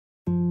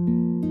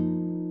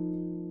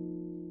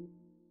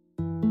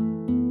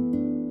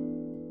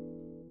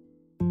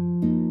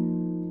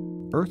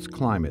Earth's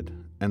climate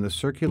and the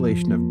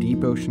circulation of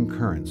deep ocean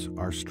currents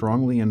are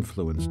strongly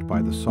influenced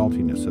by the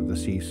saltiness of the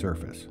sea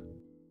surface.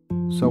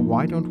 So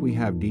why don't we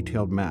have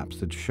detailed maps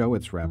that show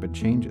its rapid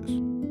changes?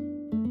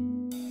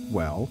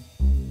 Well,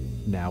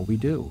 now we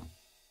do.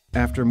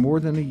 After more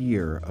than a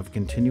year of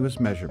continuous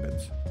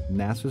measurements,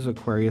 NASA's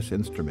Aquarius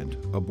instrument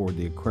aboard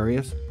the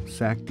Aquarius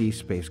SAC-D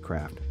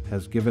spacecraft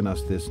has given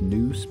us this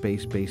new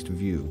space-based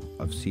view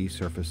of sea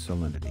surface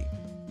salinity.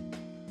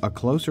 A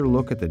closer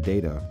look at the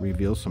data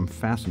reveals some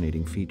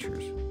fascinating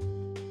features.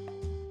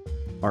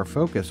 Our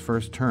focus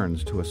first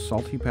turns to a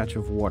salty patch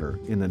of water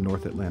in the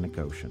North Atlantic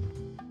Ocean.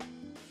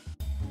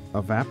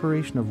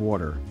 Evaporation of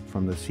water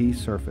from the sea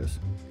surface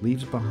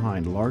leaves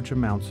behind large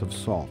amounts of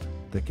salt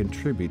that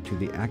contribute to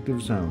the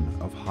active zone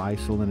of high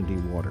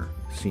salinity water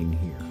seen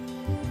here.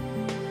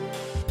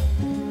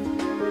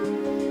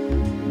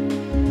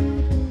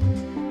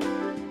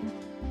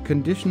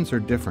 Conditions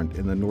are different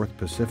in the North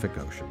Pacific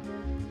Ocean.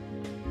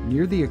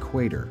 Near the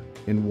equator,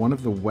 in one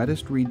of the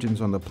wettest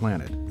regions on the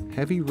planet,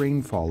 heavy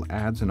rainfall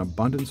adds an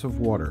abundance of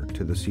water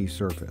to the sea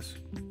surface.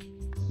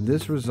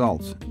 This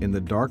results in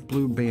the dark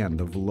blue band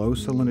of low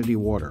salinity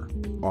water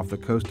off the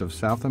coast of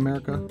South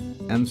America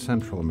and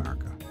Central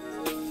America.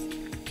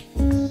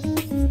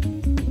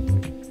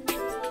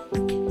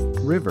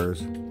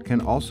 Rivers can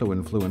also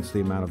influence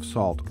the amount of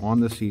salt on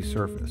the sea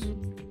surface.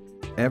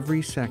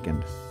 Every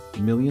second,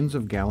 millions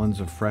of gallons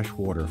of fresh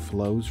water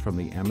flows from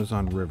the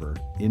Amazon River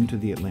into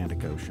the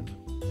Atlantic Ocean.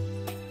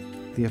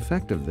 The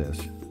effect of this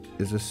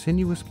is a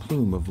sinuous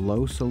plume of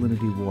low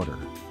salinity water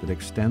that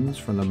extends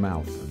from the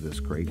mouth of this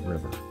great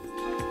river.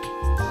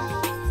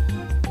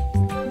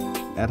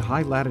 At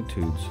high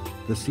latitudes,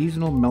 the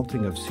seasonal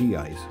melting of sea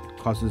ice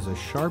causes a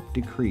sharp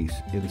decrease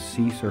in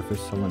sea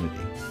surface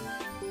salinity.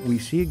 We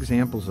see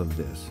examples of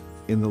this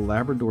in the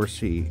Labrador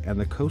Sea and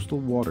the coastal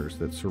waters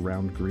that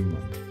surround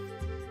Greenland.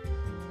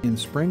 In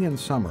spring and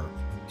summer,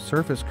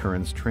 surface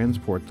currents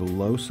transport the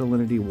low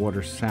salinity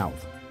water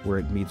south, where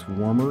it meets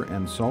warmer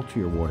and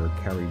saltier water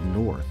carried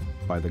north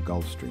by the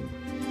Gulf Stream.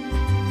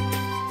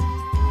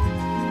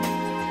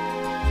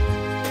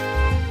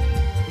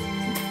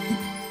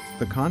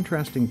 The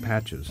contrasting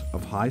patches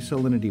of high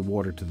salinity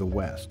water to the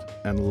west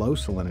and low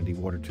salinity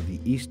water to the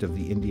east of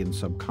the Indian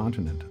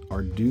subcontinent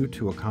are due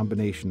to a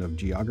combination of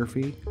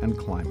geography and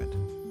climate.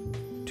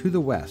 To the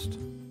west,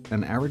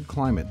 an arid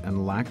climate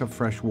and lack of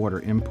fresh water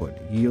input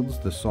yields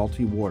the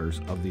salty waters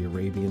of the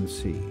Arabian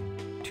Sea.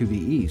 To the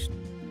east,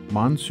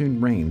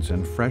 monsoon rains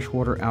and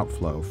freshwater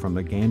outflow from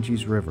the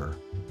Ganges River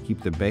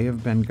keep the Bay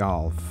of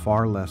Bengal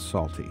far less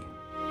salty.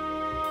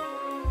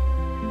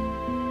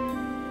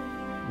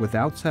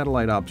 Without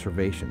satellite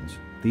observations,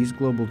 these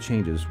global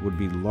changes would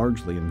be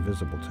largely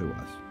invisible to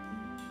us.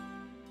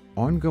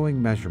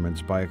 Ongoing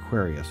measurements by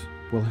Aquarius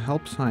will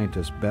help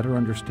scientists better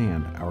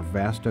understand our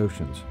vast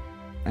oceans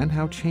and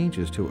how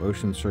changes to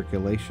ocean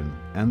circulation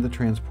and the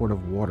transport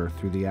of water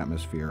through the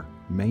atmosphere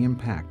may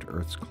impact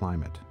Earth's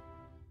climate.